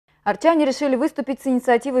Арчане решили выступить с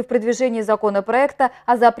инициативой в продвижении законопроекта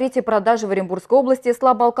о запрете продажи в Оренбургской области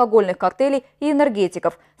слабоалкогольных коктейлей и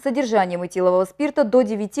энергетиков с содержанием этилового спирта до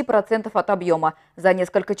 9% от объема. За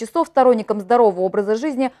несколько часов сторонникам здорового образа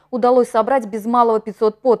жизни удалось собрать без малого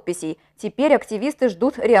 500 подписей. Теперь активисты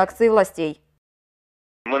ждут реакции властей.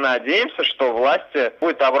 Мы надеемся, что власти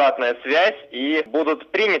будет обратная связь и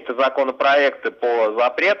будут приняты законопроекты по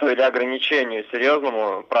запрету или ограничению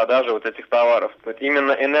серьезному продажи вот этих товаров. Вот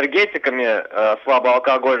именно энергетиками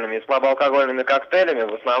слабоалкогольными и слабоалкогольными коктейлями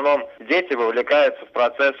в основном дети вовлекаются в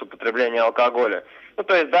процесс употребления алкоголя. Ну,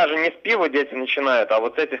 то есть даже не с пива дети начинают, а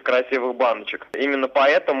вот с этих красивых баночек. Именно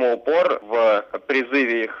поэтому упор в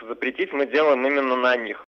призыве их запретить мы делаем именно на них.